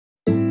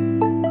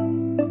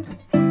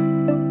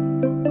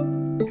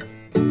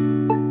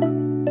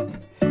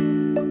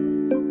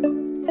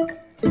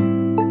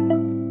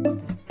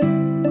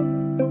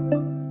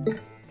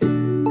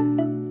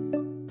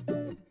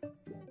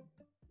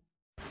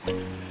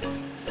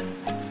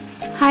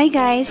Hi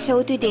guys,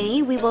 so today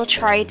we will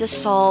try to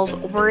solve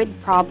word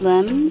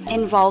problem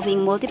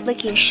involving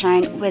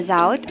multiplication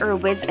without or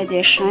with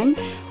addition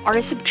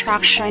or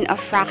subtraction of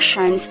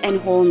fractions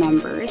and whole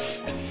numbers.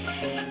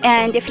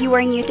 And if you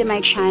are new to my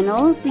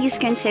channel, please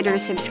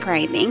consider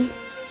subscribing.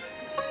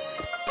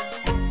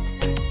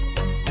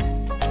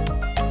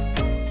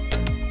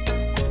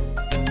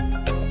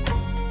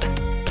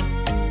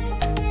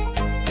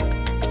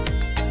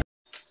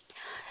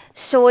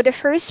 So the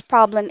first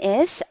problem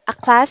is a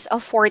class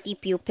of 40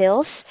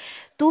 pupils,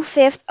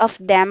 2/5 of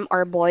them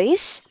are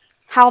boys.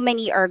 How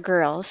many are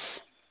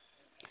girls?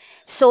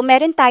 So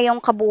meron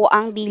tayong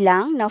kabuoang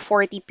bilang na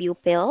 40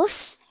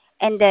 pupils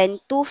and then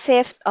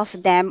 2/5 of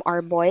them are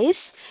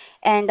boys.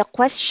 And the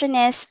question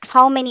is,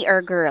 how many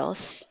are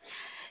girls?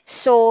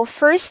 So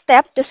first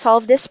step to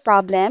solve this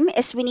problem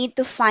is we need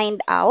to find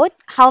out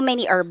how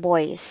many are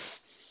boys.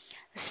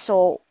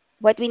 So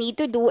what we need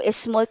to do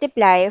is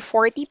multiply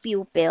 40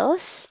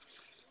 pupils,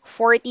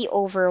 40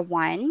 over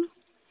 1,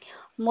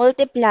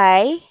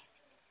 multiply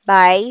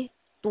by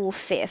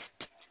 2/5.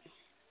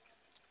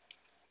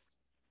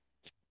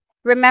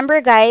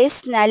 Remember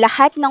guys na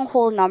lahat ng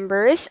whole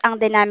numbers, ang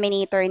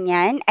denominator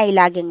niyan ay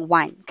laging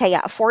 1. Kaya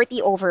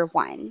 40 over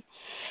 1.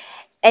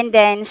 And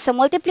then sa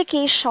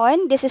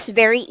multiplication, this is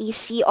very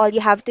easy. All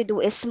you have to do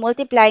is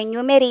multiply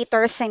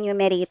numerator sa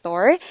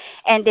numerator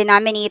and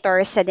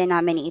denominator sa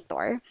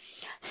denominator.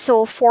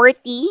 So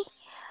 40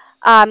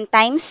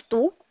 times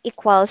 2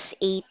 equals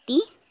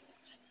 80.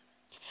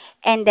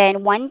 And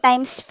then 1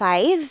 times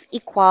 5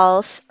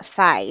 equals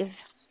 5.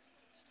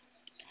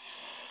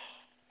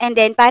 And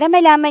then, para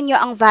malaman nyo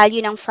ang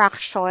value ng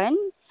fraction,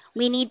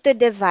 we need to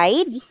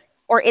divide,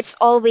 or it's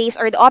always,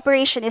 or the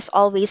operation is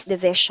always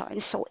division.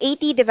 So,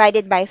 80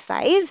 divided by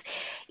 5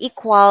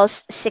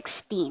 equals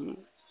 16.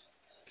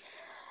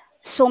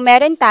 So,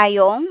 meron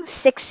tayong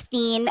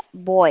 16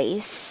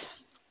 boys.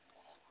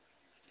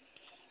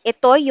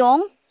 Ito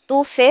yung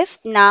 2/5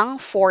 ng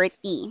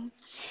 40.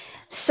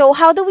 So,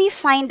 how do we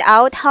find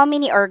out how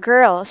many are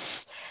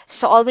girls?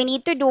 So, all we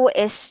need to do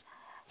is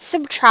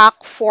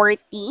subtract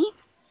 40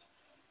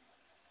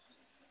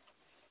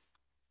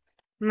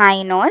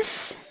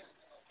 minus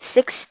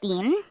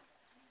 16.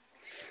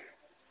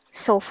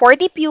 So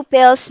 40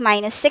 pupils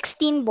minus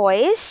 16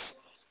 boys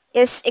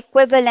is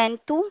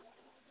equivalent to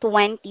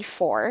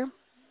 24.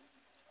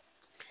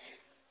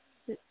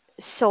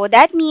 So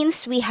that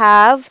means we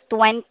have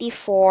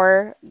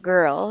 24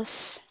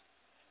 girls.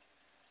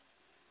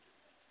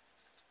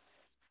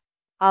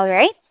 All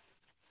right.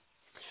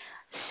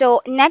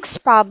 So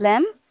next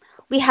problem,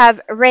 we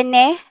have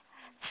Rene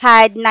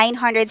had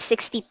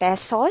 960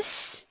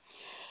 pesos.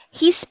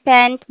 He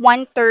spent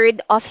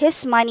 1/3 of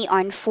his money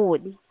on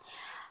food.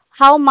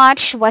 How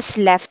much was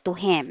left to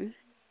him?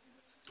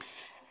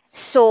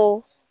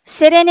 So,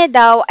 si Rene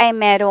daw ay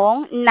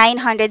merong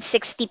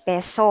 960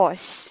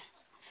 pesos.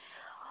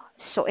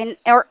 So,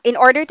 in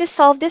order to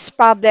solve this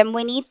problem,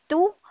 we need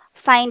to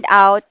find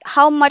out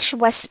how much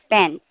was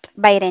spent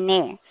by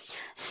Rene.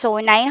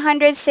 So,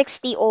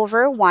 960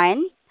 over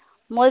 1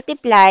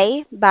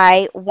 multiply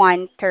by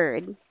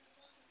 1/3.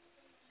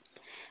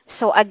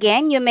 So,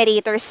 again,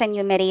 numerator sa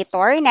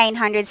numerator,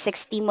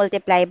 960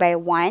 multiplied by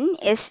 1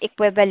 is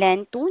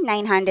equivalent to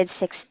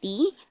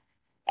 960.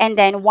 And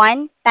then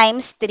 1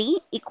 times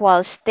 3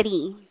 equals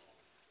 3.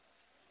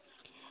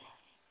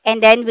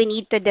 And then we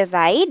need to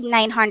divide.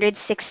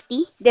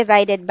 960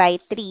 divided by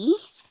 3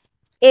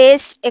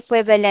 is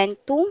equivalent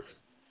to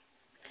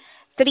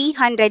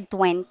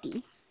 320.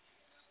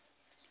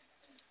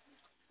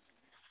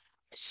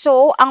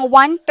 So, ang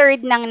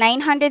 1/3 ng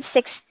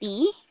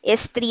 960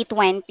 is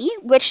 320,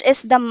 which is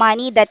the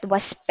money that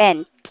was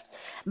spent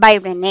by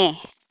Rene.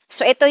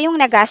 So, ito yung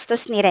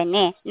nagastos ni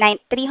Rene,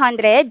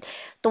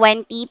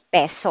 320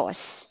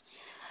 pesos.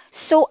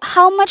 So,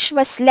 how much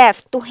was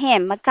left to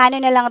him?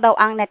 Magkano na lang daw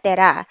ang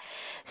natira?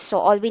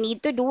 So, all we need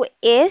to do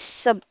is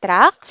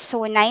subtract.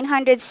 So,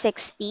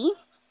 960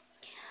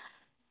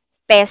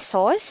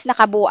 pesos,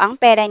 nakabuo ang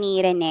pera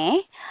ni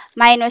Rene,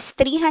 minus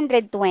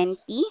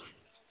 320,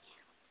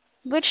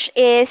 which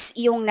is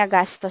yung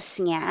nagastos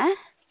niya,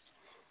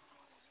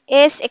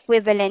 is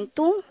equivalent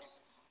to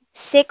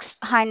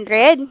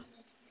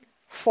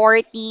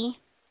 640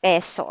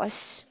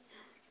 pesos.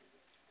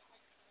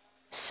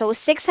 So,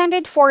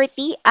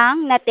 640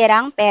 ang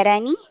natirang pera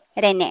ni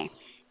Rene.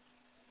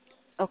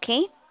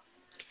 Okay?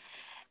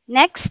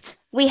 Next,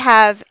 we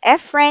have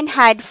Efren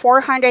had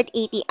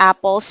 480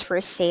 apples for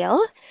sale.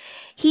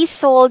 He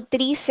sold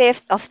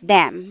 3/5 of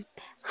them.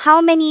 How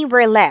many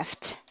were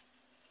left?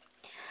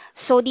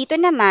 So, dito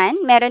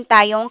naman, meron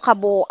tayong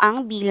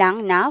kabuoang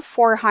bilang na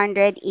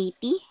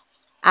 480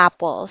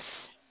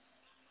 apples.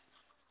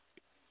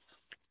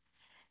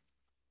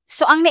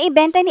 So, ang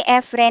naibenta ni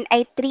Efren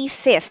ay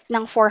 3/5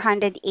 ng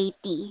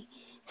 480.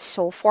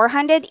 So,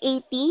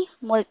 480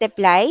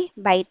 multiply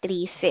by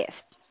 3/5.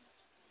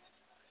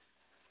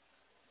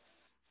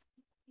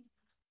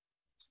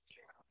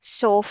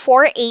 So,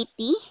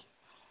 480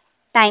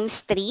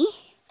 times 3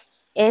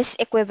 is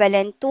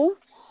equivalent to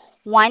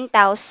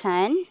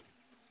 1,400.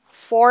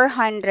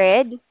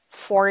 440,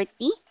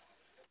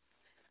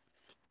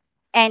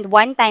 and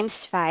 1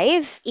 times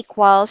 5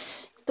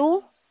 equals to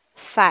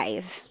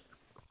 5.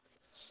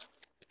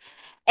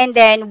 And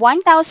then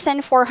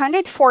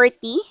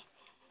 1,440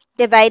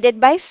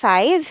 divided by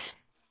 5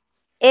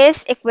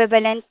 is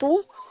equivalent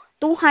to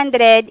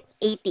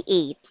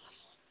 288.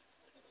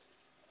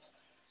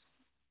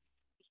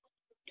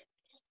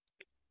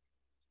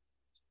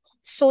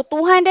 So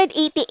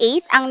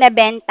 288 ang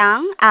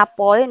nabentang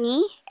apple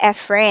ni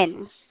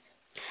Efren.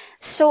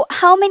 So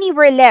how many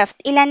were left?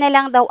 Ilan na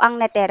lang daw ang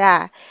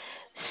natira?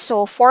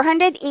 So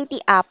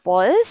 480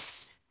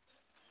 apples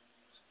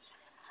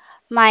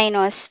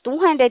minus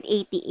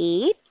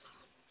 288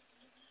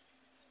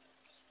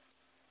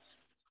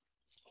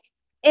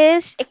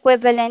 is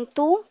equivalent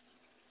to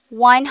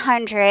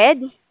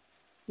 192.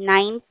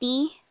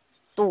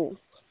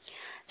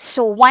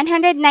 So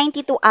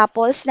 192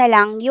 apples na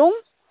lang yung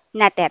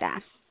natira.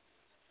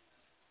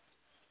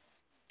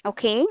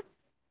 Okay?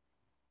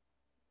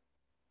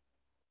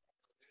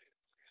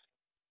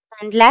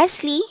 And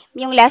lastly,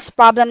 yung last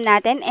problem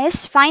natin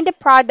is find the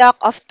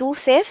product of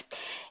 2/5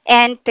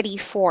 and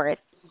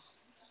 3/4.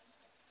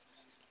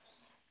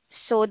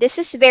 So this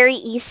is very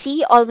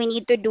easy. All we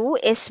need to do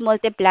is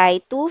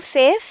multiply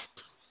 2/5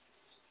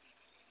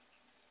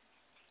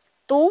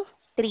 to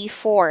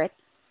 3/4.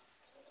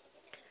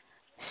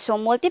 So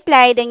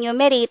multiply the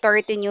numerator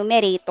to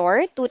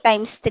numerator. 2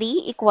 times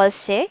 3 equals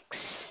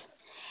 6.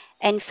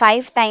 And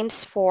 5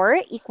 times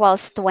 4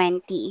 equals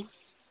 20.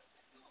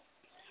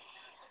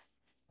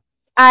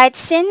 At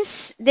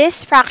since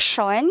this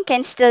fraction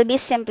can still be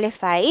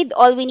simplified,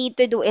 all we need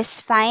to do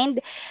is find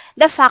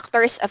the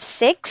factors of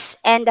 6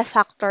 and the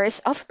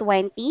factors of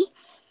 20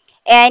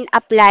 and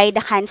apply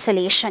the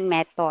cancellation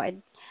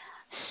method.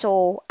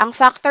 So, ang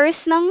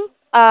factors ng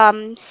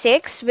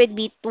 6 would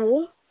be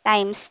 2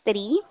 times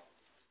 3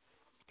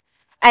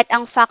 at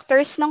ang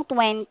factors ng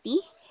 20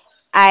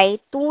 ay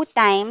 2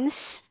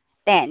 times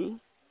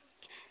 10.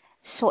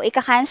 So,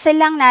 ika-cancel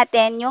lang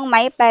natin yung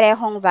may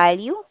parehong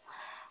value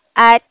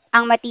at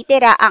ang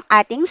matitira ang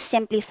ating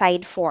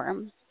simplified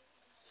form.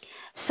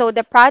 So,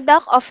 the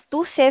product of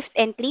 2/5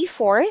 and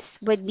 3/4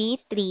 would be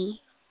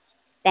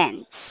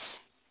 3/10.